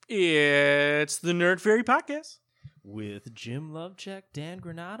It's the Nerd Fairy Podcast. With Jim Lovecheck, Dan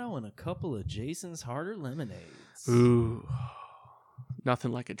Granado, and a couple of Jason's Harder lemonades. Ooh.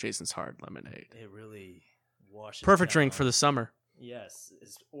 Nothing like a Jason's Hard lemonade. It really washes Perfect down. drink for the summer. Yes,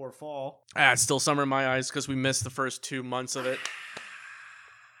 or fall. It's still summer in my eyes because we missed the first 2 months of it.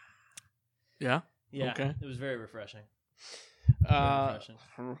 Yeah? Yeah, Okay. it was very refreshing.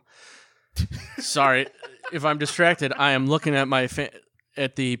 Sorry, if I'm distracted, I am looking at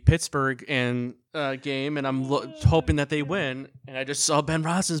at the Pittsburgh game, and I'm hoping that they win. And I just saw Ben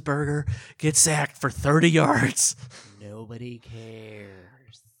Roethlisberger get sacked for 30 yards. Nobody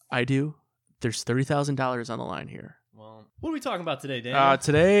cares. I do. There's $30,000 on the line here. Well, what are we talking about today, Dan?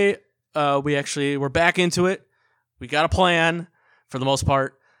 Today, we're back into it. We got a plan for the most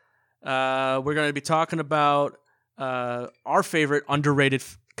part. We're going to be talking about our favorite underrated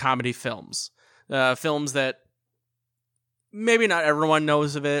comedy films. Films that maybe not everyone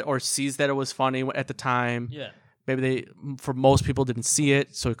knows of it or sees that it was funny at the time. Yeah. Maybe for most people, didn't see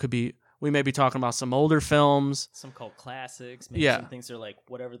it. So it could be, we may be talking about some older films. Some cult classics. Maybe some things are like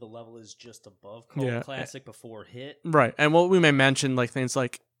whatever the level is just above cult classic before hit. Right. And what we may mention, like things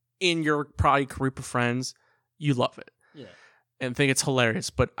like in your probably group of friends, you love it. Yeah. And think it's hilarious.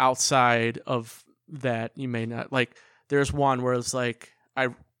 But outside of that, you may not. Like, there's one where it's like,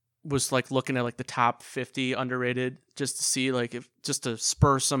 I was like looking at like the top 50 underrated just to see like if just to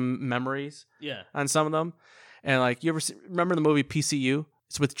spur some memories on some of them. And like, you ever remember the movie PCU?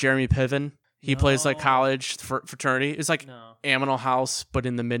 It's with Jeremy Piven. He plays like college fraternity. It's like Animal House, but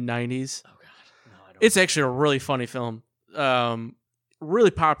in the mid 90s. Oh God, no, I don't. It's actually a really funny film.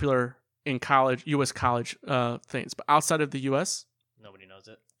 Really popular in college, U.S. college things, but outside of the U.S., nobody knows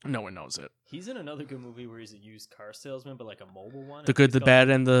it. No one knows it. He's in another good movie where he's a used car salesman, but like a mobile one. The Good, the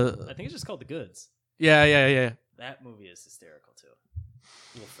Bad, and the... I think it's just called The Goods. Yeah. That movie is hysterical, too.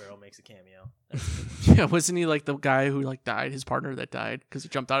 Will Ferrell makes a cameo. Yeah, wasn't he like the guy who like died, his partner that died because he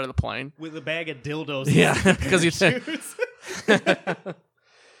jumped out of the plane? With a bag of dildos. Yeah, because he said...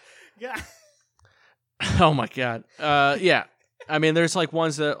 Yeah. Oh, my God. Yeah. I mean, there's like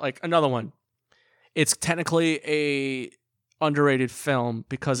ones that... Like, another one. It's technically a underrated film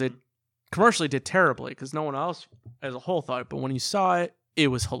because it commercially did terribly because no one else as a whole thought it, but when you saw it, it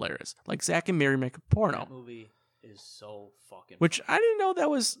was hilarious. Like Zack and Miri Make a Porno. That movie is so fucking Which I didn't know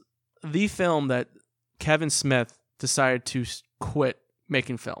that was the film that Kevin Smith decided to quit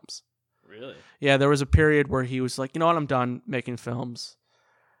making films. Really? Yeah, there was a period where he was like, you know what, I'm done making films.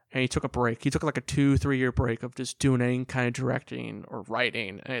 And he took a break. He took like a 2-3 year break of just doing any kind of directing or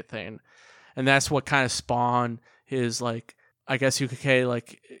writing, anything. And that's what kind of spawned his like, I guess you could say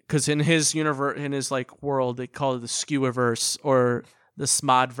like, because in his universe, in his like world, they call it the Skewiverse or the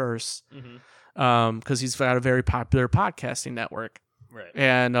Smodverse, because he's got a very popular podcasting network, right?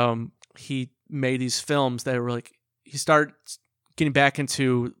 And he made these films that were like, he started getting back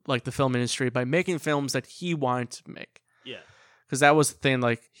into like the film industry by making films that he wanted to make. Yeah, because that was the thing.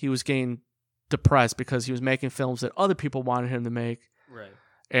 Like he was getting depressed because he was making films that other people wanted him to make, right?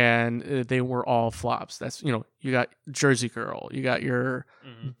 And they were all flops. That's, you know, you got Jersey Girl, you got your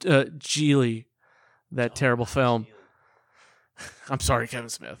Geely, that terrible film. Geely. I'm sorry, Kevin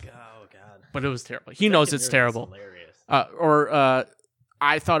Smith. Oh God, but it was terrible. He knows it's terrible. Hilarious.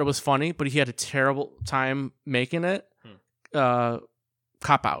 I thought it was funny, but he had a terrible time making it. Cop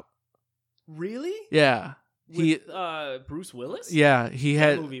Out. Really? Yeah. With, Bruce Willis? Yeah, he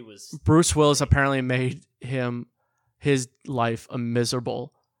had. That movie was Bruce Willis apparently made his life a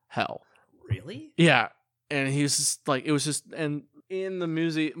miserable hell. Really? Yeah. And he was just like, it was just, and in the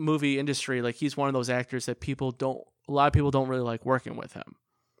movie industry, like he's one of those actors that a lot of people don't really like working with him.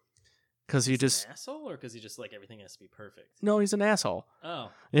 Because he just. An asshole, or because he just like everything has to be perfect? No, he's an asshole.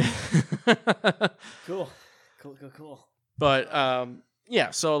 Oh. Yeah. Cool. But,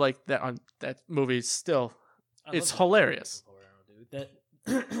 yeah, so like that movie is still, it's hilarious. That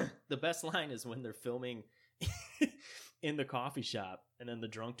the best line is when they're filming in the coffee shop, and then the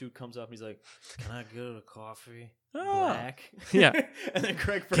drunk dude comes up and he's like, "Can I get a coffee? Black?" Yeah. And then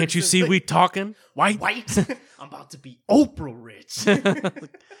Craig Ferguson, can't you see we talking white? I'm about to be Oprah rich.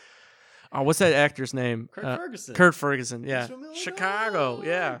 Oh, what's that actor's name? Kurt Ferguson. Yeah. Chicago.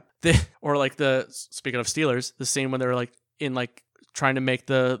 Yeah. Or like speaking of Steelers, the scene when they're like in like trying to make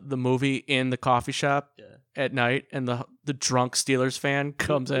the movie in the coffee shop at night, and the drunk Steelers fan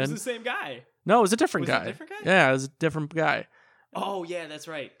comes in. It was the same guy. No, it was a different guy. It a different guy? Yeah, it was a different guy. Oh, yeah, that's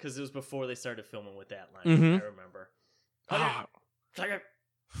right. Because it was before they started filming with that line. Mm-hmm. I remember.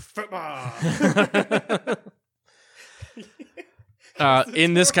 Football.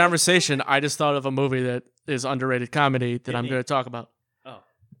 In this conversation, I just thought of a movie that is underrated comedy that I'm going to talk about. Oh.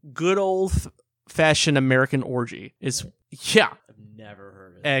 good old fashioned American orgy. It's yeah, I've never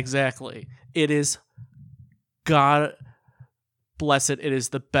heard of it. exactly. It is. God bless it. It is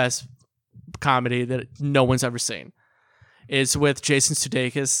the best comedy that no one's ever seen. It's with Jason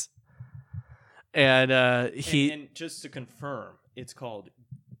Sudeikis, and he. And just to confirm, it's called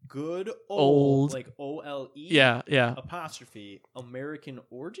Good Old- like OLE. Yeah, yeah. Apostrophe American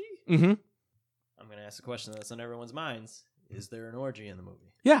Orgy. Mm-hmm. I'm gonna ask a question that's on everyone's minds: is there an orgy in the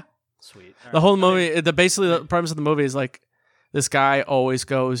movie? Yeah. Sweet. The whole movie, basically the premise of the movie is like this guy always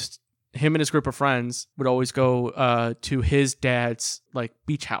goes. Him and his group of friends would always go to his dad's like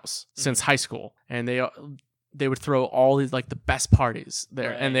beach house since high school, and they would throw all these like the best parties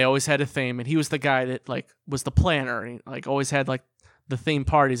there, and they always had a theme. And he was the guy that like was the planner, and he like always had like the theme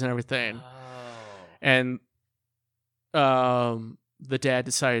parties and everything. And the dad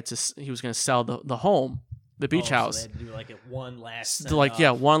decided he was going to sell the home, the beach house. So they had to do like one last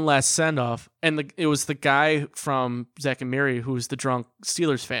one last send off, and it was the guy from Zack and Miri who's the drunk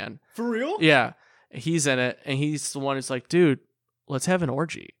Steelers fan. For real? Yeah, he's in it, and he's the one who's like, dude, let's have an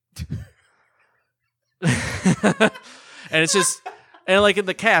orgy. And it's just, and like in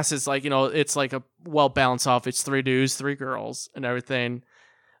the cast, it's like, it's like a well balanced off. It's 3 dudes, 3 girls, and everything.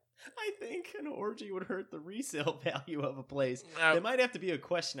 I think an orgy would hurt the resale value of a place. That might have to be a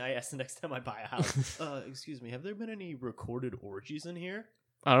question I ask the next time I buy a house. Excuse me, have there been any recorded orgies in here?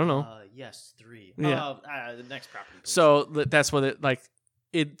 I don't know. Yes, 3. Yeah. The next property. Please. So that's what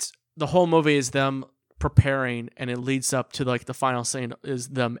it's the whole movie is them preparing, and it leads up to like the final scene is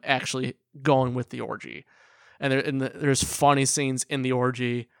them actually going with the orgy, and there's funny scenes in the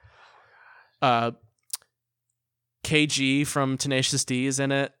orgy. KG from Tenacious D is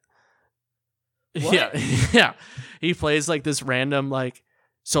in it. What? Yeah, yeah. He plays like this random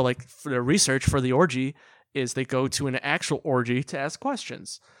for the research for the orgy is they go to an actual orgy to ask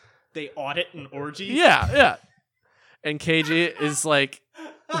questions. They audit an orgy? Yeah, yeah. And KG is like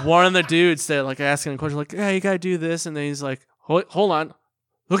one of the dudes that like asking a question like, "Yeah, you gotta do this," and then he's like, "Hold on,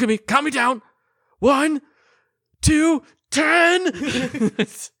 look at me, count me down, 1, 2, 10."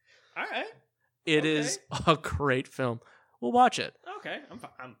 All right. It is a great film. We'll watch it. Okay, I'm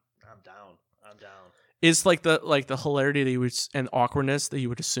down. I'm down. It's like the hilarity that you would and awkwardness that you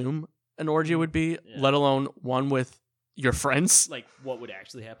would assume an orgy would be, let alone one with your friends. Like what would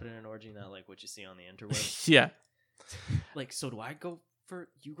actually happen in an orgy, not like what you see on the interwebs. Yeah. Like, so do I go first?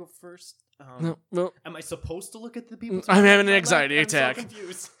 You go first? No. Am I supposed to look at the people? I'm having an anxiety I'm attack. so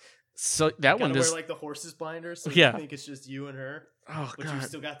confused. So that one just wear like the horse's blinders. So yeah. You think it's just you and her. Oh but god. you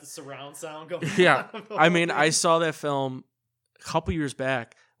still got the surround sound going. Yeah. I mean, thing. I saw that film a couple years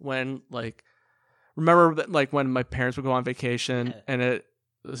back when remember that when my parents would go on vacation and it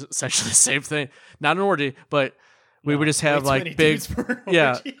was essentially the same thing. Not an orgy, but we would just have like big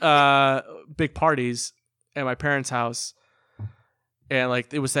big parties at my parents' house. And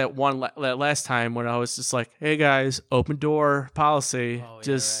it was that one that last time when I was just like, "Hey guys, open door policy.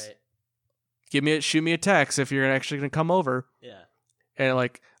 Just shoot me a text if you're actually gonna come over." Yeah. And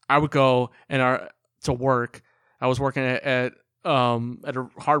I would go to work. I was working at a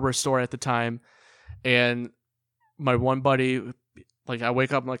hardware store at the time, and my one buddy, I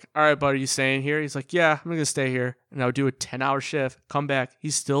wake up, I'm like, "All right, buddy, you staying here?" He's like, "Yeah, I'm gonna stay here." And I would do a 10-hour shift, come back,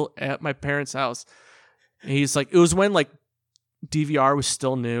 he's still at my parents' house. And he's like, it was when DVR was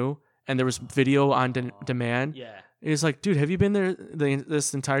still new and there was video on demand. Yeah. He's like, "Dude, have you been there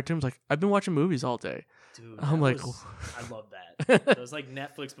this entire time?" I was like, "I've been watching movies all day." Dude, I'm like, I love that. It was like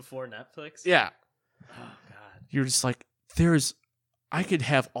Netflix before Netflix. Yeah. Oh god. You're just like, I could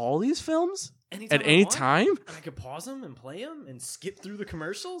have all these films Anytime at any time. And I could pause them and play them and skip through the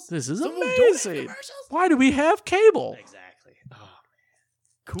commercials. This is Some of them don't have amazing. commercials. Why do we have cable? Exactly. Oh man.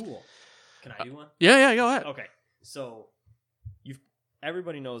 Cool. Can I do one? Yeah, go ahead. Okay. So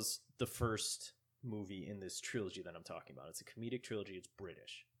everybody knows the first movie in this trilogy that I'm talking about. It's a comedic trilogy. It's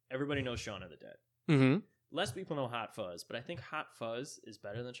British. Everybody knows Shaun of the Dead. Mm-hmm. Less people know Hot Fuzz, but I think Hot Fuzz is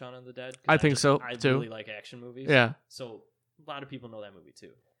better than Shaun of the Dead. I think so, I too. really like action movies. Yeah. So a lot of people know that movie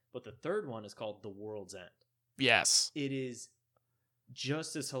too. But the third one is called The World's End. Yes. It is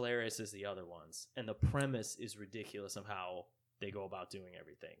just as hilarious as the other ones, and the premise is ridiculous of how they go about doing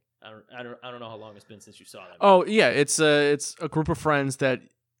everything. I don't know how long it's been since you saw that movie. Oh yeah, it's a group of friends that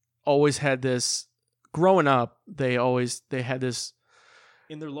always had this. Growing up, they had this.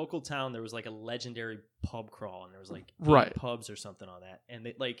 In their local town, there was a legendary pub crawl, and there was 8 pubs or something on that, and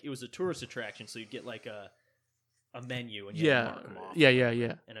they, it was a tourist attraction, so you'd get a menu, and you had to mark them off. Yeah.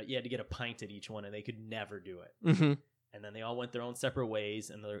 And you had to get a pint at each one, and they could never do it. Mm-hmm. And then they all went their own separate ways,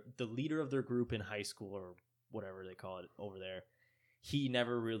 and the leader of their group in high school, or whatever they call it over there, he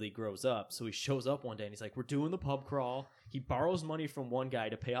never really grows up. So he shows up one day and he's like, we're doing the pub crawl. He borrows money from one guy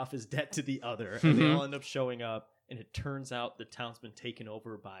to pay off his debt to the other. And they all end up showing up. And it turns out the town's been taken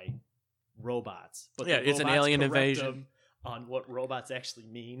over by robots. But Yeah, it's an alien invasion. On what robots actually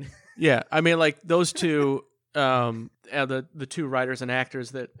mean. Yeah, I mean, like those two, the two writers and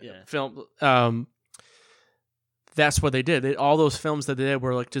actors that film, that's what they did. All those films that they did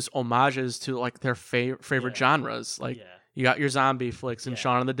were like just homages to like their favorite genres. Like you got your zombie flicks and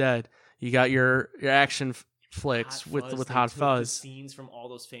Shaun of the Dead. You got your action flicks with Hot Fuzz. The scenes from all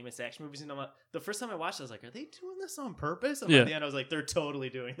those famous action movies. And the first time I watched it, I was like, are they doing this on purpose? And by the end, I was like, they're totally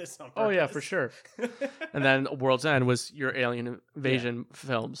doing this on purpose. Oh, yeah, for sure. And then World's End was your alien invasion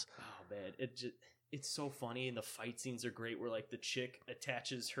films. Oh, man. It's so funny. And the fight scenes are great where, like, the chick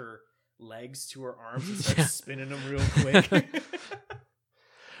attaches her legs to her arms and starts spinning them real quick.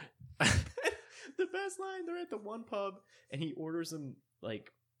 The best line, they're at the one pub, and he orders them, like,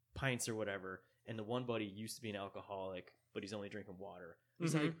 pints or whatever. And the one buddy used to be an alcoholic, but he's only drinking water.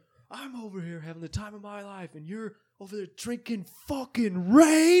 He's like, I'm over here having the time of my life, and you're over there drinking fucking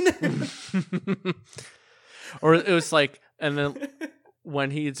rain. Or it was like, and then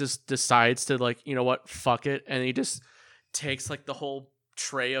when he just decides to, like, you know what, fuck it, and he just takes like the whole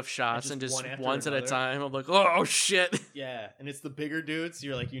tray of shots and just ones at a time. I'm like, oh shit. Yeah, and it's the bigger dudes.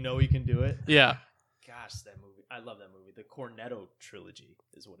 You're like, you know, you can do it. Yeah. Gosh, that movie. I love that movie. The Cornetto trilogy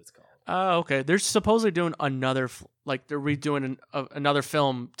is what it's called. Oh, okay. They're supposedly doing another, like they're redoing another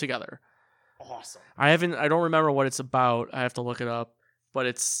film together. Awesome. I don't remember what it's about. I have to look it up, but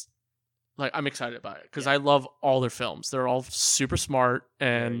it's like, I'm excited about it because I love all their films. They're all super smart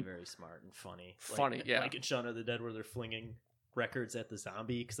and very, very smart and funny. Like in Shaun of the Dead where they're flinging records at the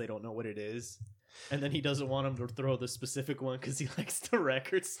zombie because they don't know what it is. And then he doesn't want him to throw the specific one because he likes the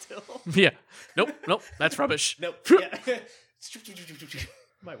record still. Yeah. Nope. That's rubbish. Nope. Yeah.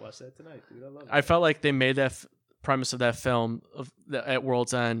 Might watch that tonight, dude. I love it. I felt like they made that premise of that film at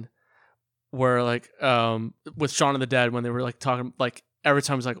World's End where, like, with Shaun of the Dead, when they were, like, talking, like, every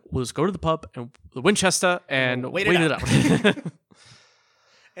time it was like, we'll just go to the pub and the Winchester and wait it out.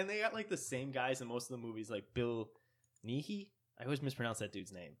 And they got, like, the same guys in most of the movies, like Bill Nighy. I always mispronounce that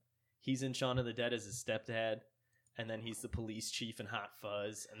dude's name. He's in Shaun of the Dead as his stepdad, and then he's the police chief in Hot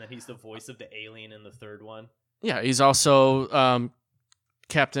Fuzz, and then he's the voice of the alien in the third one. Yeah, he's also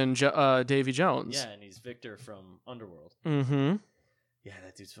Captain Davy Jones. Yeah, and he's Victor from Underworld. Mm-hmm. Yeah,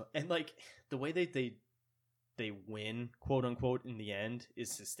 that dude's fun. And, like, the way they win, quote unquote, in the end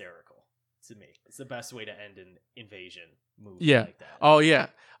is hysterical to me. It's the best way to end an invasion movie like that. Oh, yeah.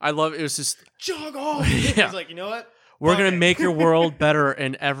 I love it. It was just... Jog off! Yeah. He's like, you know what? We're going to make your world better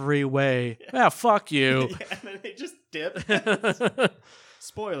in every way. Yeah, fuck you. Yeah, and then they just dip.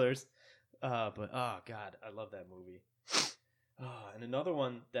 Spoilers. But, oh, God, I love that movie. And another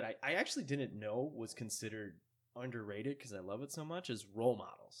one that I actually didn't know was considered underrated because I love it so much is Role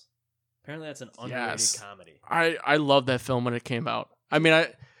Models. Apparently that's an underrated comedy. I love that film when it came out. I mean,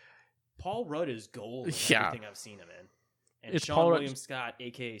 Paul Rudd is gold in everything I've seen him in. And it's Sean William Scott,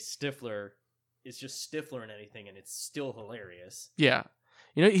 a.k.a. Stifler, is just Stifler in anything, and it's still hilarious. Yeah.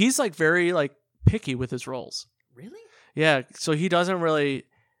 You know, he's, like, very, like, picky with his roles. Really? Yeah, so he doesn't really...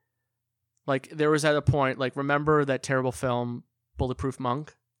 Like, there was at a point, like, remember that terrible film, Bulletproof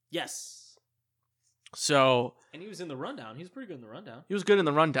Monk? Yes. So... And he was in The Rundown. He was pretty good in The Rundown. He was good in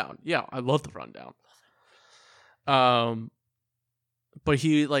The Rundown. Yeah, I love The Rundown. But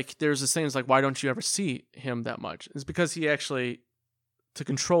he, like, there's this thing, it's like, why don't you ever see him that much? It's because he actually, to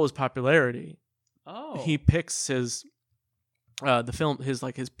control his popularity, he picks his, the film,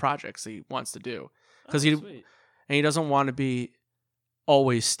 his projects he wants to do. Because he doesn't want to be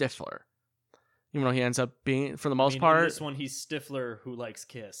always Stifler. Even though he ends up being, for the most part. In this one, he's Stifler who likes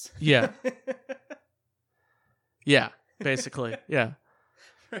Kiss. Yeah. Yeah, basically. Yeah.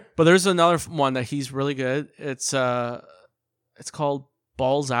 But there's another one that he's really good. It's called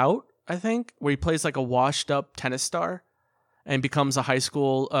Balls Out, I think, where he plays like a washed up tennis star and becomes a high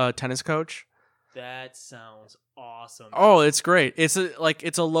school tennis coach. That sounds awesome. Oh, it's great. It's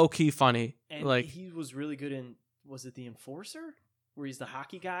a low key funny. And like he was really good in, was it The Enforcer? Where he's the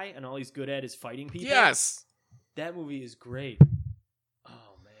hockey guy and all he's good at is fighting people? Yes. That movie is great.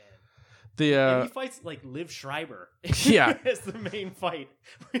 Oh, man. And he fights like Liv Schreiber. Yeah. As the main fight.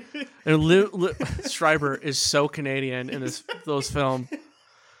 And Liv Schreiber is so Canadian in those films.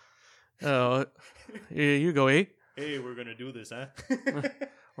 Oh, here you go, eh? Hey, we're going to do this, huh?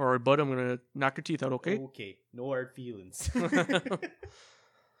 All right, bud, I'm going to knock your teeth out, okay? Okay. No hard feelings. I'm going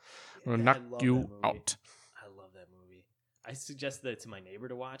to knock you out. I love that movie. I suggested that to my neighbor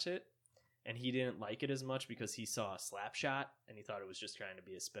to watch it, and he didn't like it as much because he saw Slapshot and he thought it was just trying to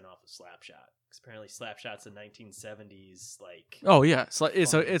be a spin-off of Slapshot. Because apparently Slapshot's a 1970s like. Oh yeah,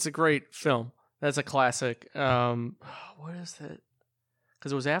 it's a great film. That's a classic. What is that?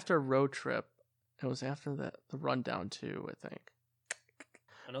 Because it was after Road Trip. It was after the Rundown too, I think.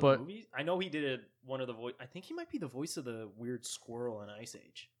 Another movie? I know he did one of the voice. I think he might be the voice of the weird squirrel in Ice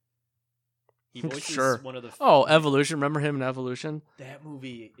Age. He voices one of the. Evolution. Remember him in Evolution? That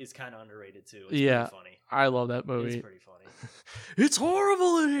movie is kind of underrated too. It's pretty funny. I love that movie. It's pretty funny. It's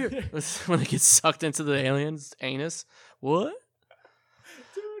horrible in here. When they get sucked into the alien's anus. What?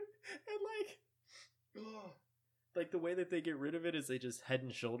 Dude, and like the way that they get rid of it is they just Head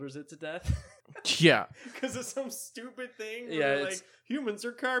and Shoulders it to death. Yeah. Because of some stupid thing. Yeah. Where like, humans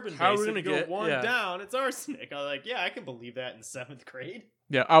are carbon based. How are we gonna get one down? It's arsenic. I was like, yeah, I can believe that in 7th grade.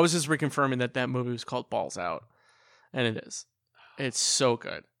 Yeah, I was just reconfirming that movie was called Balls Out. And it is. It's so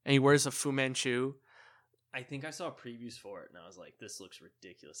good. And he wears a Fu Manchu. I think I saw previews for it, and I was like, this looks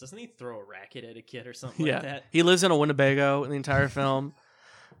ridiculous. Doesn't he throw a racket at a kid or something like that? He lives in a Winnebago in the entire film.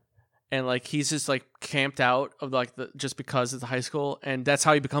 And like he's just like camped out of like just because it's a high school. And that's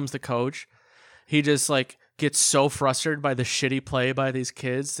how he becomes the coach. He just like gets so frustrated by the shitty play by these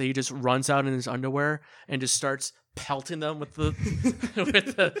kids that he just runs out in his underwear and just starts pelting them with the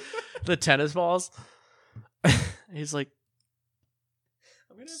the tennis balls. He's like,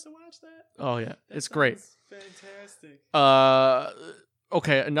 I'm gonna have to watch that. Oh yeah, it's great. Fantastic.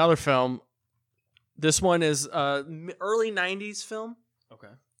 Okay, another film. This one is early 90s film. Okay.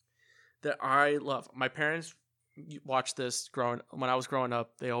 That I love. My parents watched this when I was growing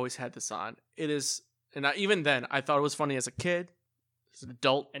up. They always had this on. It is, and even then, I thought it was funny as a kid, as an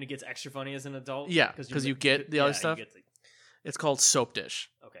adult, and it gets extra funny as an adult. Yeah, because you get the other stuff. It's called Soap Dish.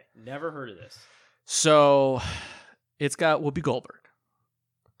 Okay, never heard of this. So, it's got Whoopi Goldberg.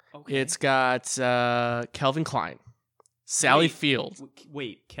 Okay. It's got Calvin Klein, Sally Field.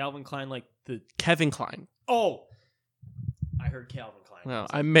 Wait, Calvin Klein, like the Kevin Klein. Oh, I heard Calvin Klein. No,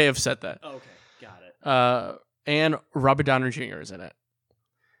 I may have said that. Okay, got it. And Robert Downey Jr. is in it.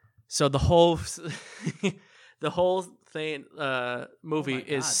 So the whole thing movie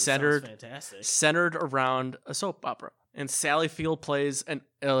is centered around a soap opera, and Sally Field plays an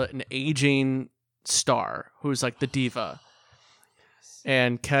aging star who's like the diva.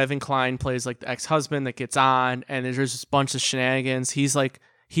 And Kevin Klein plays like the ex-husband that gets on, and there's just a bunch of shenanigans. He's like,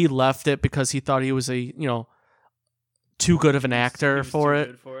 he left it because he thought he was too good of an actor for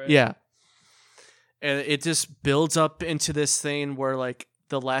it. Yeah. And it just builds up into this thing where like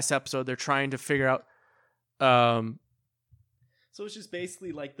the last episode they're trying to figure out so it's just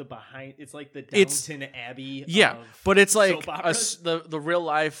basically like it's like the Downton Abbey. Yeah, but it's like the real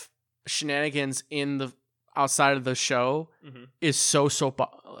life shenanigans in the outside of the show is such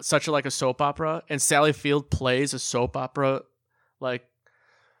a soap opera, and Sally Field plays a soap opera like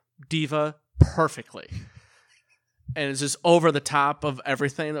diva perfectly. And it's just over the top of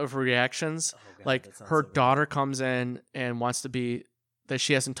everything, of reactions. Oh, God, like her daughter comes in and wants to be that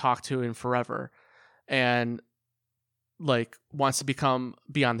she hasn't talked to in forever, and like wants to be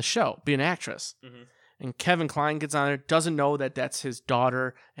on the show, be an actress. And Kevin Klein gets on there, doesn't know that that's his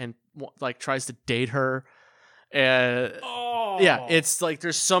daughter, and like tries to date her. Yeah, it's like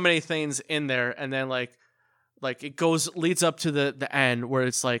there's so many things in there, and then like it leads up to the end where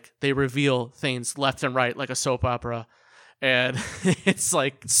it's like they reveal things left and right like a soap opera, and it's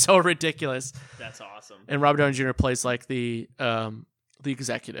like so ridiculous. That's awesome. And Robert Downey Jr. plays like the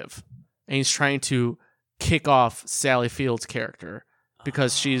executive, and he's trying to kick off Sally Field's character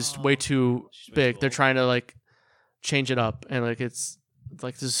because she's way too big. They're trying to like change it up, and like it's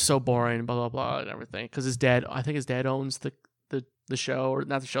like this is so boring, blah blah blah, and everything. Because I think his dad owns the show, or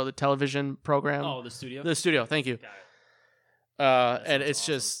not the show, the television program. Oh, the studio. The studio. Thank you. And it's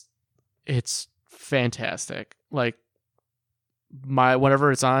awesome. It's fantastic. Like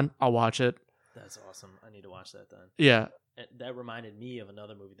whenever it's on, I'll watch it. That's awesome. I need to watch that then. Yeah. That reminded me of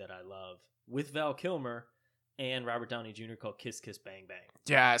another movie that I love with Val Kilmer and Robert Downey Jr. called Kiss Kiss Bang Bang.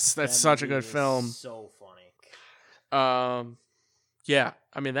 Yes, that's such a good film. So funny. Yeah.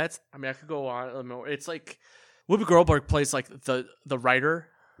 I could go on. It's like Whoopi Goldberg plays like the writer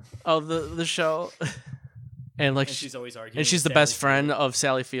of the show, and like she's always arguing, and she's the best friend of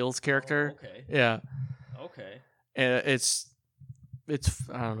Sally Field's character. Oh, okay. Yeah. Okay. And it's I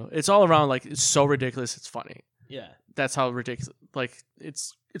don't know. It's all around like it's so ridiculous. It's funny. Yeah. That's how ridiculous. Like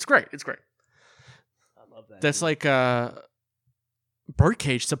it's great. It's great. I love that. That's like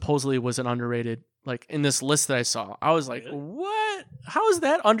Birdcage supposedly was an underrated. Like in this list that I saw, I was like, really? What? How is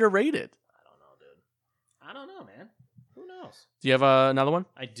that underrated? I don't know, man. Who knows? else. Do you have another one?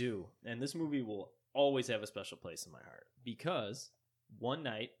 I do. And this movie will always have a special place in my heart because one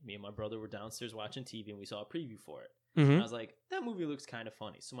night, me and my brother were downstairs watching TV and we saw a preview for it. Mm-hmm. And I was like, that movie looks kind of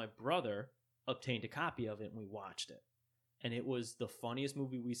funny. So my brother obtained a copy of it and we watched it. And it was the funniest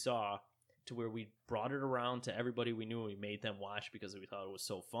movie we saw, to where we brought it around to everybody we knew and we made them watch because we thought it was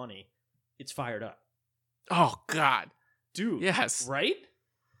so funny. It's Fired Up. Oh, God. Dude. Yes. Right?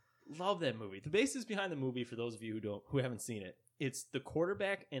 Love that movie. The basis behind the movie, for those of you who haven't seen it, it's the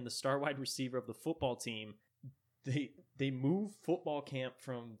quarterback and the star wide receiver of the football team. They move football camp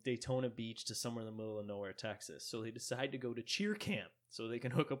from Daytona Beach to somewhere in the middle of nowhere, Texas. So they decide to go to cheer camp so they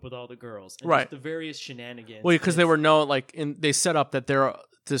can hook up with all the girls. And right. The various shenanigans. Well, because they were known, they set up that they're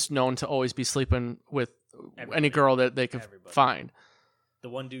just known to always be sleeping with any girl that they could find. The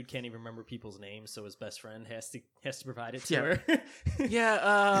one dude can't even remember people's names, so his best friend has to provide it to her.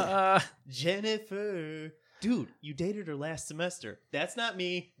 Yeah, Jennifer. Dude, you dated her last semester. That's not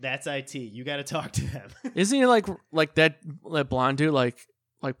me. That's IT. You got to talk to them. Isn't he like that blonde dude, like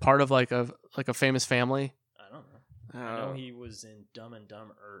part of like a famous family? I don't know. I know he was in Dumb and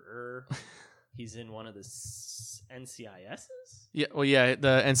Dumber. He's in one of the NCISs. Yeah, well, yeah,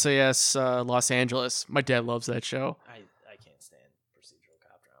 the NCIS Los Angeles. My dad loves that show. I can't stand procedural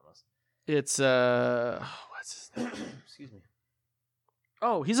cop dramas. It's what's his name? Excuse me.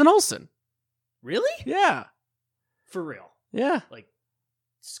 Oh, he's an Olsen. Really? Yeah. For real? Yeah. Like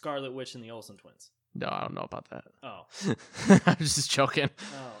Scarlet Witch and the Olsen twins? No, I don't know about that. Oh. I'm just joking.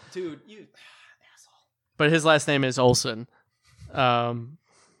 Oh, dude, you asshole. But his last name is Olsen.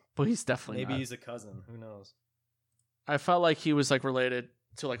 But he's definitely maybe not. he's a cousin. Who knows? I felt like he was like related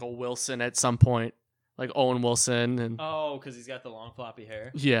to like a Wilson at some point, like Owen Wilson, and oh, because he's got the long floppy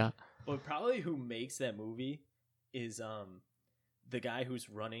hair. Yeah. But probably who makes that movie is the guy who's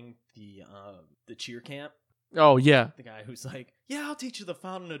running the cheer camp. Oh yeah. The guy who's like, yeah, I'll teach you the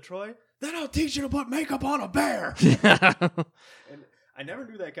Fountain of Troy. Then I'll teach you to put makeup on a bear. And I never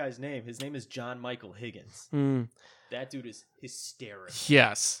knew that guy's name. His name is John Michael Higgins. Mm. That dude is hysterical.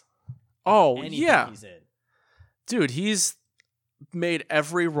 Yes. Oh anything yeah. He's in. Dude, he's made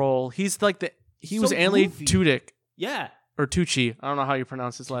every role. He's like he was So Stanley goofy. Tudyk Yeah. or Tucci. I don't know how you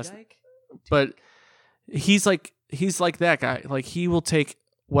pronounce his last name. Tudyk? But he's like that guy. Like he will take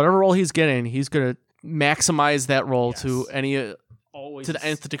whatever role he's getting, he's gonna maximize that role to any always to the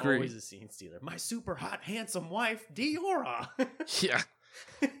nth degree. Always a scene stealer. My super hot, handsome wife, Diora. Yeah.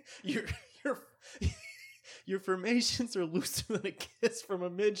 Your formations are looser than a kiss from a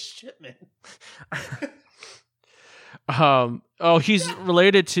midshipman. Oh, he's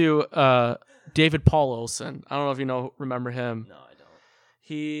related to David Paul Olsen. I don't know if you remember him. No, I don't.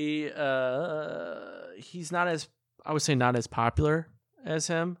 He's not as, I would say, not as popular as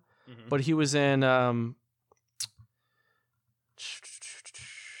him, Mm-hmm. but he was in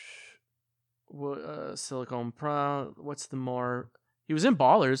Silicon Prom. What's the more? He was in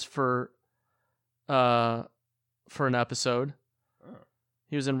Ballers for an episode. Oh.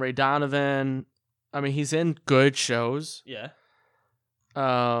 He was in Ray Donovan. I mean, he's in good shows. Yeah.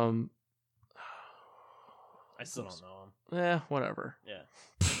 I still don't know him. Yeah, whatever. Yeah.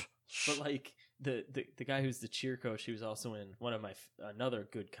 But like the guy who's the cheer coach, he was also in one of my another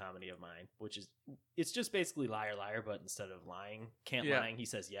good comedy of mine, which is it's just basically Liar Liar, but instead of lying, lying, he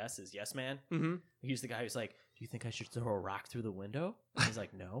says yes is Yes Man. Mm-hmm. He's the guy who's like, "Do you think I should throw a rock through the window?" And he's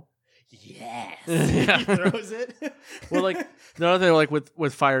like, "No." Yes. Yeah. He throws it. Well, like another thing, like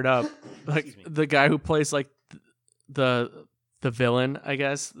with Fired Up, like the guy who plays like the villain, I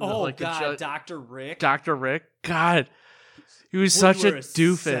guess. Oh like God, Dr. Rick. Dr. Rick. God, he was such a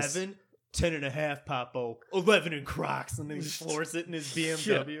doofus. 7, 10.5, Popo, 11 in Crocs, and then he floors it in his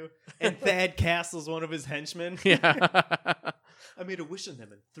BMW. Yeah. And Thad Castle's one of his henchmen. Yeah. I made a wish on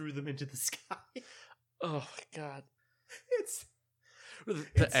them and threw them into the sky. Oh my God. It's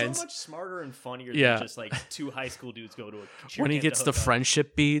so much smarter and funnier than just like two high school dudes go to a cheer when he camp gets the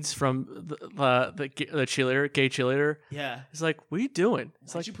friendship beads from the cheerleader, gay cheerleader. Yeah. He's like, "What are you doing?"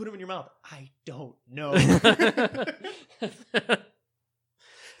 Why'd like, you put him in your mouth? I don't know.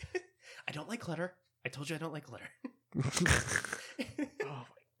 I don't like glitter. I told you I don't like glitter. Oh my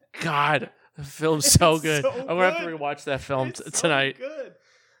God. The film's so good. I'm going to have to rewatch that film tonight. So good.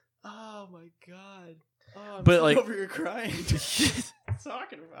 Oh my God. Oh, I'm but so like over here crying.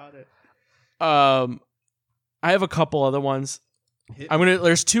 Talking about it. I have a couple other ones.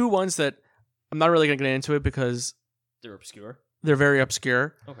 There's two ones that I'm not really gonna get into it because they're obscure. They're very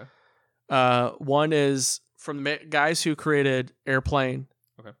obscure. Okay. One is from the guys who created Airplane.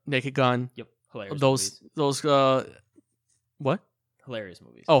 Okay. Naked Gun. Yep. Hilarious. Those what? Hilarious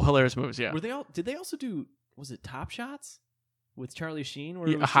movies. Oh, hilarious movies. Yeah. Were they all? Did they also do? Was it Top Shots? with Charlie Sheen, where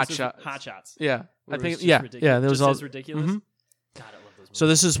Yeah, it was Hot just Shots. Hot Shots. Yeah, Where I it was think just yeah, ridiculous. yeah. There was just all as ridiculous. Mhm. God, I love those movies. So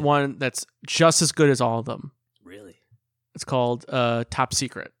this is one that's just as good as all of them. Really It's called Top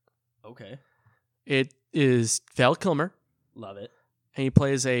Secret. okay. It is Val Kilmer, Love it. and he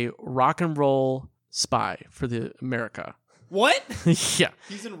plays a rock and roll spy for the America. What? Yeah,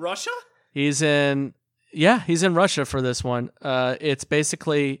 He's in Russia? he's in Russia for this one. It's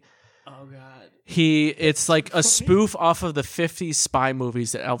basically Oh God. it's like a funny. spoof off of the 50s spy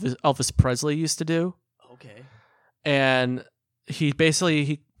movies that Elvis Presley used to do. Okay. And he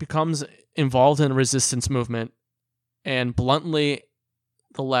becomes involved in the resistance movement, and bluntly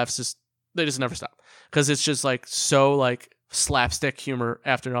the lefts they just never stop, because it's just like so like slapstick humor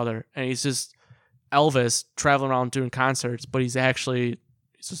after another, and he's just Elvis traveling around doing concerts, but he's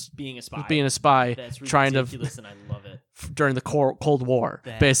just Being a spy. being a spy That's trying to ridiculous, and I love it. during the Cold War,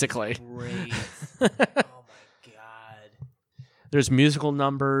 That basically. is great. Oh my God. There's musical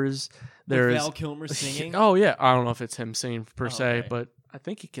numbers. With There's Val Kilmer singing. Oh yeah, I don't know if it's him singing per se, okay. but I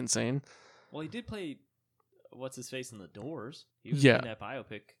think he can sing. Well, he did play what's his face in The Doors. He was Yeah. in that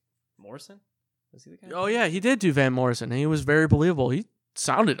biopic. Morrison? Was he the guy? Oh yeah, he did do Van Morrison, and he was very believable. He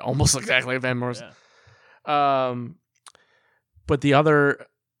sounded almost exactly like Van Morrison. Yeah. But the other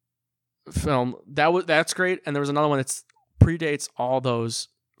film that's great, and there was another one that predates all those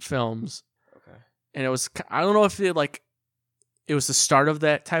films, Okay. and it was I don't know if it was the start of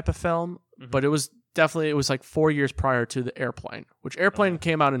that type of film, Mhm. but it was like 4 years prior to the Airplane, which Airplane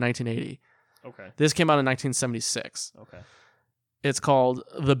Okay. came out in 1980. Okay. This came out in 1976. Okay. It's called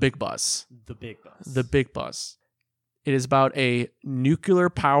The Big Bus. The Big Bus. The Big Bus. It is about a nuclear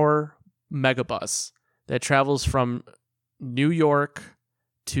power megabus that travels from New York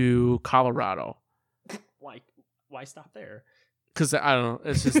to Colorado. Why stop there? Because I don't know.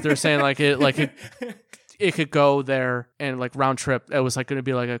 It's just they're saying it could go there and like round trip. It was like going to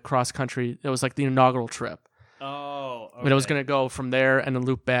be like a cross country. It was like the inaugural trip. Oh, okay. But it was going to go from there and then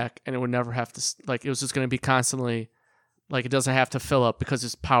loop back, and it would never have to it was just going to be constantly it doesn't have to fill up because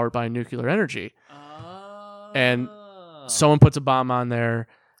it's powered by nuclear energy. And someone puts a bomb on there,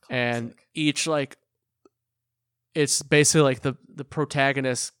 and Classic. each it's basically like the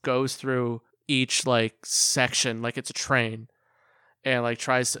protagonist goes through each section like it's a train, and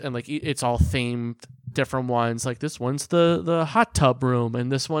tries to, and it's all themed different ones. Like this one's the hot tub room, and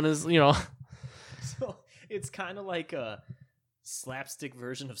this one is So it's kind of like a slapstick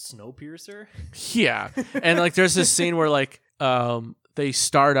version of Snowpiercer. yeah. And there's this scene where they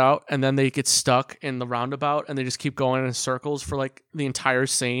start out and then they get stuck in the roundabout and they just keep going in circles for the entire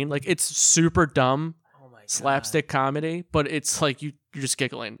scene. It's super dumb. Oh my God. Slapstick comedy, but it's you're just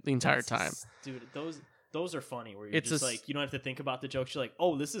giggling the entire time. Dude, those are funny where you're It's just you don't have to think about the jokes. You're like,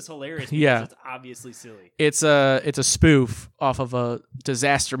 oh, this is hilarious because Yeah. it's obviously silly. It's a spoof off of a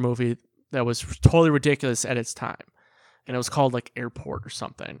disaster movie that was totally ridiculous at its time. And it was called Airport or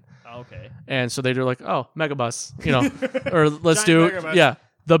something. Okay. And so they do oh, Megabus, or let's Giant do Megabus.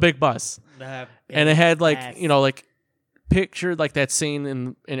 The Big Bus. That And it had badass. picture that scene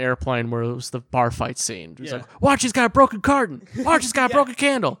in Airplane where it was the bar fight scene. It was Yeah. watch, he's got a broken carton. Watch, he's got a Yeah. broken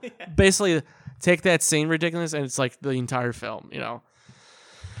candle. Basically, take that scene ridiculous, and it's the entire film,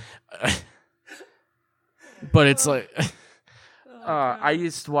 But it's I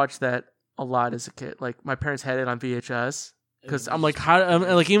used to watch that a lot as a kid. My parents had it on VHS because I'm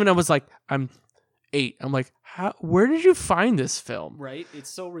even I was I'm 8. I'm where did you find this film? Right? It's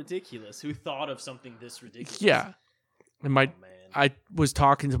so ridiculous. Who thought of something this ridiculous? Yeah. And Oh, man. I was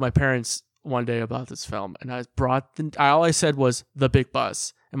talking to my parents one day about this film, and all I said was The Big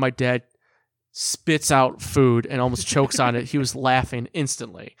Bus, and my dad spits out food and almost chokes on it. He was laughing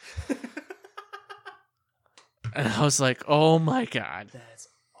instantly. And I was like, oh my God. That's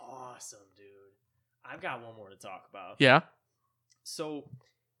awesome, dude. I've got one more to talk about. Yeah? So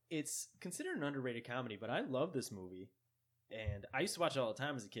it's considered an underrated comedy, but I love this movie. And I used to watch it all the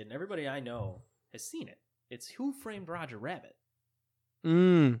time as a kid, and everybody I know has seen it. It's Who Framed Roger Rabbit.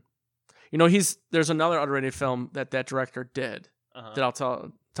 There's another underrated film that director did Uh-huh. that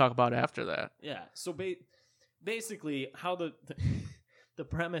I'll talk about after that. Yeah. So basically, how the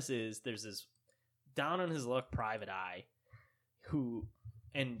premise is, there's this down on his luck private eye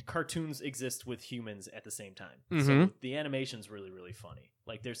and cartoons exist with humans at the same time. So Mhm. the animation's really, really funny.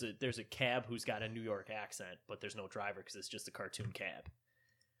 There's a cab who's got a New York accent, but there's no driver because it's just a cartoon cab.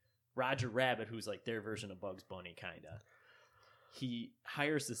 Roger Rabbit, who's their version of Bugs Bunny, kinda. He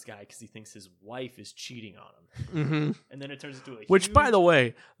hires this guy because he thinks his wife is cheating on him, Mm-hmm. and then it turns into a Which, by huge- the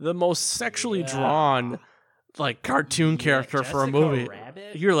way, the most sexually Yeah. drawn cartoon Yeah, character for a Jessica movie.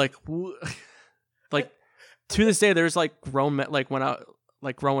 Rabbit? You're to this day, there's like grown men, like when I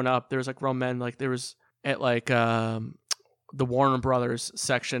like growing up, there's like grown men, like there was at like the Warner Brothers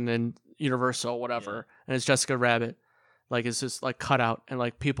section in Universal, whatever, and it's Jessica Rabbit, like it's just like cut out, and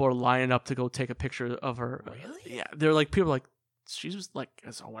like people are lining up to go take a picture of her. Really? Yeah, they're like people are like she was like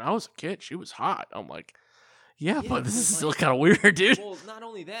when I was a kid, she was hot. I'm like, yeah, but this is still kind of weird, dude. Well, not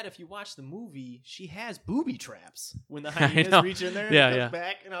only that, if you watch the movie, she has booby traps when the I know. hyenas reach in there and Yeah, it yeah. comes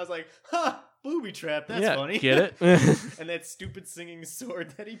back, and I was like, huh, booby trap, that's Yeah, funny. get it? And that stupid singing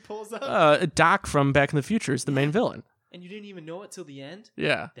sword that he pulls out. Doc from Back in the Future is the main villain. And you didn't even know it till the end?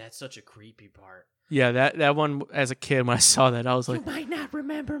 Yeah. That's such a creepy part. Yeah, that one, as a kid, when I saw that, I was like, You might not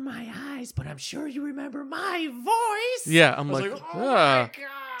remember my eyes, but I'm sure you remember my voice. yeah, I'm I was like, like, oh my God.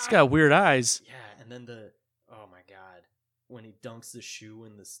 it's got weird eyes. Yeah, and then oh my God, when he dunks the shoe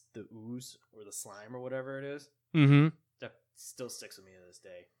in the ooze or the slime or whatever it is, Mm-hmm. that still sticks with me to this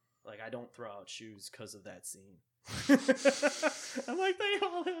day. Like, I don't throw out shoes because of that scene. I'm like, they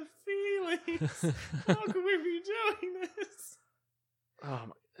all have feelings. How could we be doing this?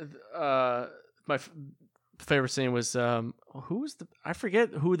 My favorite scene was who was I forget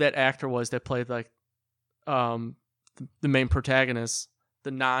who that actor was that played like the main protagonist,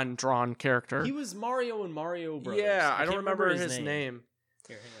 the non-drawn character. He was Mario and Mario Brothers. Yeah, I don't can't remember his name.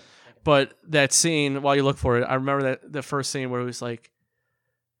 Here, hang on. But that scene, while you look for it, I remember that the first scene where it was like,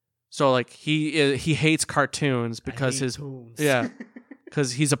 so like he hates cartoons because his tunes. yeah,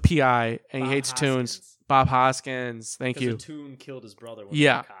 because he's a PI and he Bob hates Hoskins. tunes. Bob Hoskins, thank 'Cause you. a tune killed his brother when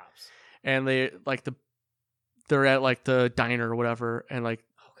Yeah. they were cops. And they like they're at like the diner or whatever, and like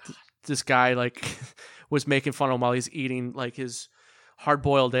Oh God. this guy like was making fun of him while he's eating like his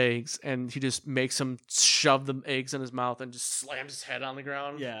hard-boiled eggs, and he just makes him shove the eggs in his mouth and just slams his head on the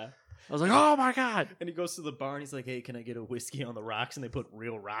ground. Yeah. I was like, oh my God. And he goes to the bar and he's like, hey, can I get a whiskey on the rocks? And they put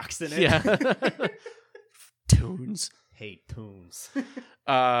real rocks in it. Yeah. Tunes. Hate tunes.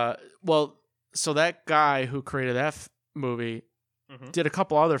 Well, so that guy who created that movie Mhm. did a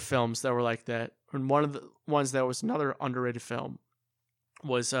couple other films that were like that. And one of the ones that was another underrated film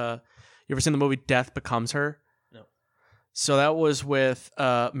was you ever seen the movie Death Becomes Her? No. So that was with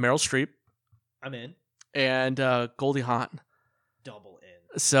Meryl Streep I'm in. and Goldie Hawn. Double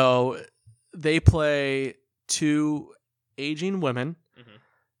in. So they play two aging women Mhm.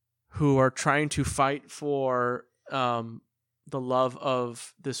 who are trying to fight for the love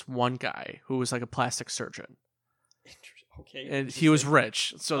of this one guy who was like a plastic surgeon. Okay. And he was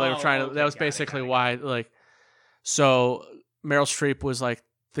rich, so they were trying to. okay, That was got it, basically got it, why, like, so Meryl Streep was like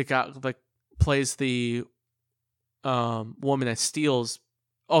the guy, like, plays the woman that steals.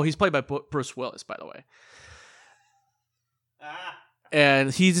 Oh, he's played by Bruce Willis, by the way,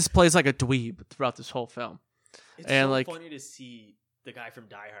 and he just plays like a dweeb throughout this whole film. It's and, so like- funny to see the guy from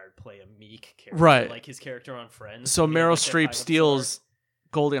Die Hard play a meek character, Right. like his character on Friends. So He had, Meryl like, that Streep fight steals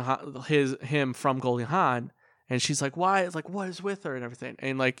him from Goldie Hawn, and she's like, "Why?" It's like, "What is with her?" and everything,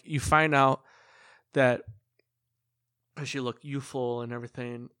 and like you find out that she looked youthful and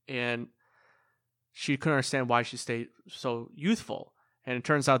everything, and she couldn't understand why she stayed so youthful, and it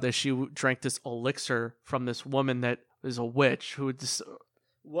turns out that she drank this elixir from this woman that is a witch who just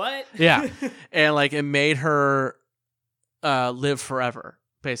What? Yeah. and like it made her live forever,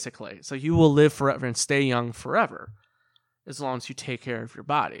 basically. So you will live forever and stay young forever as long as you take care of your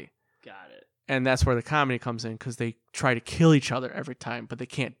body. Got it. And that's where the comedy comes in, because they try to kill each other every time, but they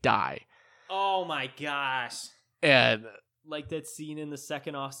can't die. Oh my gosh. And Like that scene in the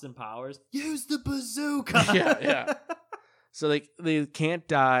second Austin Powers. Use the bazooka. Yeah. so they can't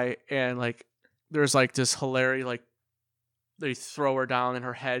die, and like there's like this hilarious, like they throw her down and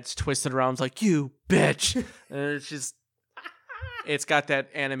her head's twisted around, it's like, you bitch. And it's just, it's got that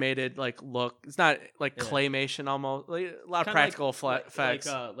animated like look. It's not like Yeah. claymation, almost like a lot of Kinda practical like, effects.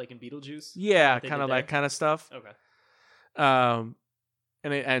 like in Beetlejuice. Yeah, what they kind of did that there? kind of stuff. Okay.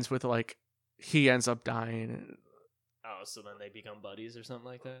 And it ends with like he ends up dying, and Oh, so then they become buddies or something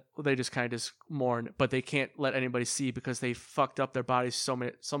like that. they just kind of just mourn, but they can't let anybody see because they fucked up their bodies so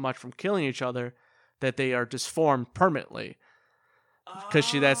much from killing each other that they are disformed permanently.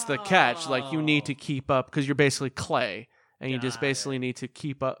 Because that's the catch. Like you need to keep up, because you're basically clay, and you just Got basically need to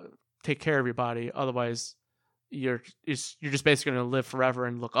keep up, take care of your body. Otherwise, you're just basically going to live forever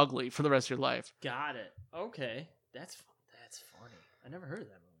and look ugly for the rest of your life. Got it. Okay, that's funny. I never heard of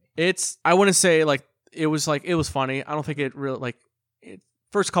that movie. It's, I wouldn't say like it was funny. I don't think it really, like,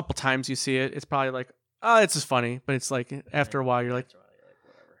 first couple times you see it, it's probably like, oh, it's just funny. But it's like after a while you're like, After a while, you're like,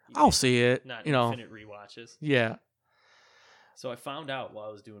 whatever. I'll see it. Not You know, infinite rewatches. yeah. So I found out while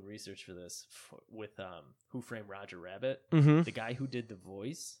I was doing research for this with Who Framed Roger Rabbit, Mm-hmm. the guy who did the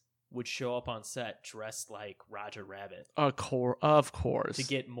voice would show up on set dressed like Roger Rabbit Of course. to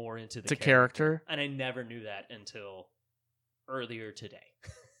get more into the character. And I never knew that until earlier today.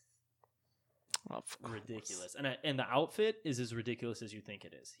 Of course. Ridiculous. And the outfit is as ridiculous as you think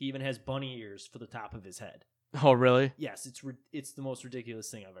it is. He even has bunny ears for the top of his head. Oh, really? Yes, it's the most ridiculous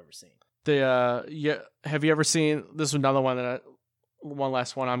thing I've ever seen. Have you ever seen, this is another one one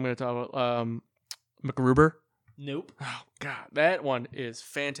last one I'm going to talk about, MacGruber? Nope. Oh, God. That one is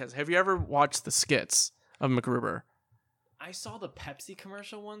fantastic. Have you ever watched the skits of MacGruber? I saw the Pepsi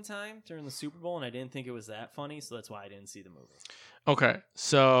commercial one time during the Super Bowl, and I didn't think it was that funny, so that's why I didn't see the movie. Okay.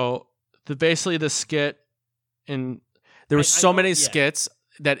 So, basically the skit, and there were so many skits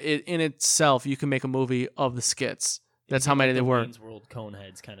that in itself, you can make a movie of the skits. That's how many they were. Wayne's World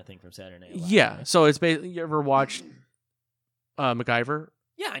Coneheads kind of thing from Saturday Night Live. Yeah. Right? So, it's basically, you ever watched MacGyver?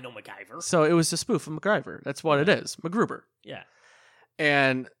 Yeah, I know MacGyver. So it was a spoof of MacGyver. That's what it is. MacGruber. Yeah.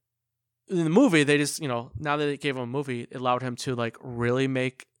 And in the movie, they just, now that they gave him a movie, it allowed him to like really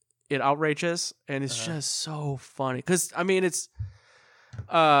make it outrageous. And it's just so funny. Because, I mean, it's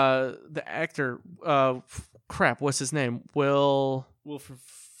the actor, what's his name? Oh,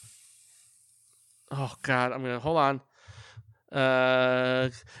 God. I'm going to, hold on.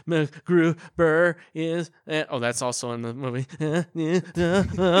 MacGruber is that's also in the movie.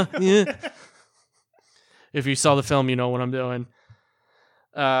 If you saw the film, you know what I'm doing.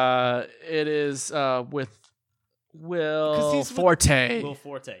 It is with Will Forte. Will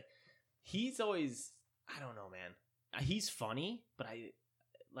Forte. He's always, I don't know, man. He's funny, but I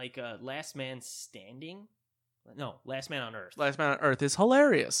like Last Man Standing. No, Last Man on Earth. Last Man on Earth is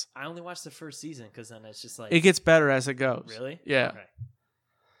hilarious. I only watched the first season because then it's just like... It gets better as it goes. Really? Yeah. Okay.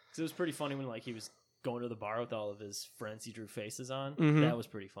 Because it was pretty funny when like he was going to the bar with all of his friends he drew faces on. Mm-hmm. That was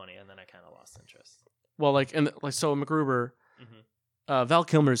pretty funny, and then I kind of lost interest. Well, so MacGruber, Val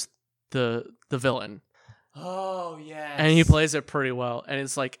Kilmer's the villain. Oh, yeah. And he plays it pretty well. And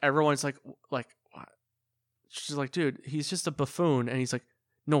it's like, everyone's like, what? She's like, dude, he's just a buffoon. And he's like,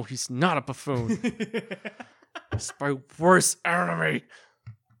 no, he's not a buffoon. It's my worst enemy.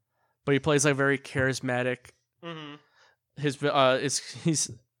 But he plays like very charismatic. Mm-hmm. His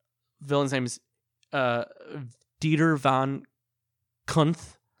villain's name is Dieter von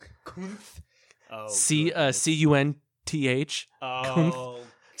Kunth. Kunth. Oh. Cunth. Oh.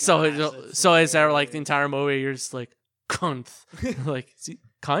 So is that like the entire movie? You're just like Kunth, like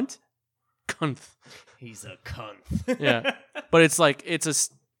cunt, Kunth. He's a cunt. Yeah, but it's like it's a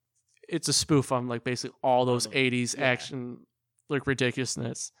spoof on like basically all those 80s action like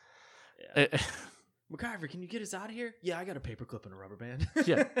ridiculousness. Yeah. MacGyver, can you get us out of here? Yeah, I got a paperclip and a rubber band.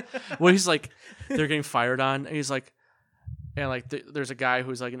 Yeah. Well, he's like, they're getting fired on, and he's like, and like there's a guy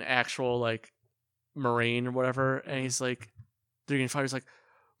who's like an actual like Marine or whatever, and he's like, they're getting fired. He's like,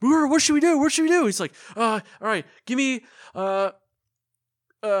 what should we do? What should we do? He's like, all right, give me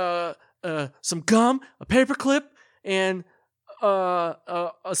some gum, a paperclip, and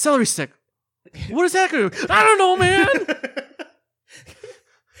a celery stick. What is that gonna do? I don't know, man. But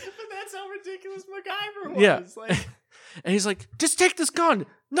that's how ridiculous MacGyver was. Yeah. Like, and he's like, just take this gun.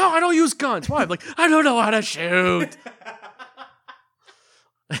 No, I don't use guns. Why? I'm like, I don't know how to shoot.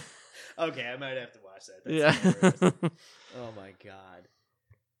 Okay, I might have to watch that. That's Yeah. hilarious. Oh my god.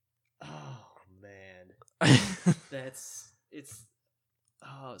 Oh man.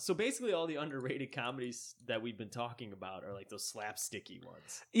 So basically all the underrated comedies that we've been talking about are like those slapsticky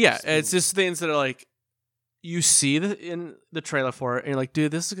ones. Yeah, Spoofs. it's just things that are like, you see in the trailer for it, and you're like,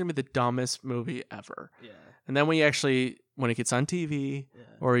 dude, this is going to be the dumbest movie ever. Yeah. And then when it gets on TV,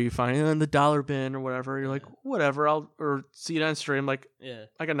 or you find it in the dollar bin or whatever, you're like, whatever, or see it on stream, like,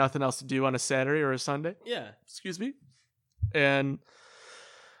 I got nothing else to do on a Saturday or a Sunday. Yeah. Excuse me. And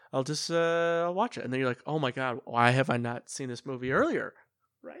I'll just I'll watch it. And then you're like, oh my God, why have I not seen this movie earlier?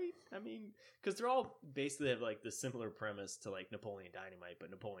 Right? I mean, because they're all basically have like the similar premise to like Napoleon Dynamite, but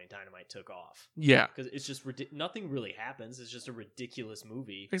Napoleon Dynamite took off. Yeah. Because it's just nothing really happens. It's just a ridiculous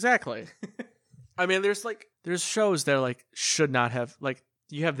movie. Exactly. I mean, there's shows that like should not have, like,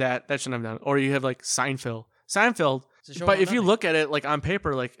 you have that shouldn't have done, or you have like Seinfeld, but if you look at it like on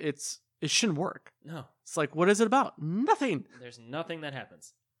paper, like it shouldn't work. No, it's like, what is it about? Nothing. There's nothing that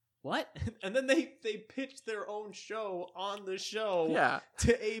happens. What? And then they pitched their own show on the show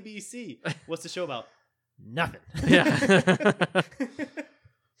to ABC. What's the show about? Nothing. Yeah.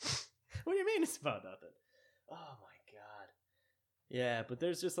 What do you mean it's about nothing? Oh my god. Yeah, but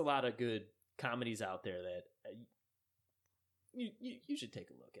there's just a lot of good comedies out there that you should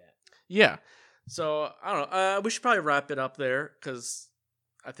take a look at. Yeah. So, I don't know. We should probably wrap it up there because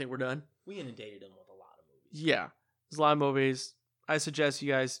I think we're done. We inundated them with a lot of movies. Yeah. There's a lot of movies. I suggest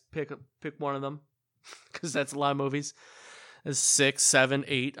you guys pick one of them because that's a lot of movies. It's 6, 7,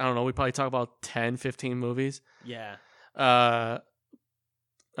 8. I don't know. We probably talk about 10, 15 movies. Yeah. I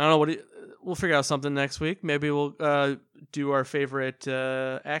don't know. We'll figure out something next week. Maybe we'll do our favorite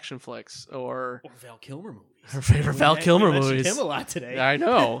action flicks or Val Kilmer movies. Our favorite Val Kilmer movies. Him a lot today. I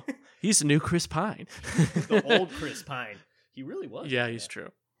know. He's the new Chris Pine. The old Chris Pine. He really was. Yeah, he's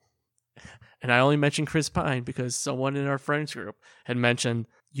true. And I only mentioned Chris Pine because someone in our friends group had mentioned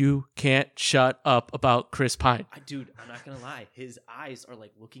you can't shut up about Chris Pine. Dude, I'm not going to lie. His eyes are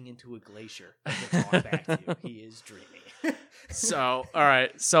like looking into a glacier. I can talk back to you. He is dreamy. So, all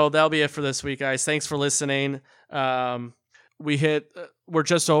right. So that'll be it for this week, guys. Thanks for listening. We're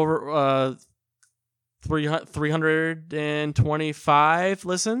just over 325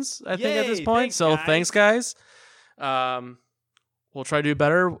 listens, I think, at this point. Thanks, so guys. thanks, guys. We'll try to do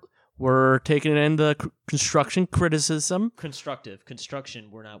better. We're taking it into construction criticism. Construction,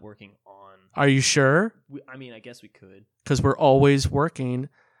 we're not working on. Are you sure? I guess we could. Because we're always working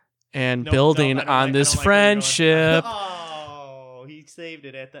and building on this friendship. Oh, he saved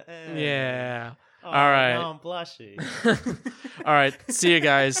it at the end. Yeah. Oh, all right. Now I'm blushing. All right. See you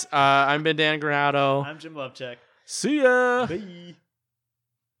guys. I've been Dan Granado. I'm Jim Lovechek. See ya. Bye.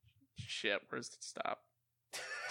 Shit, where's it stop?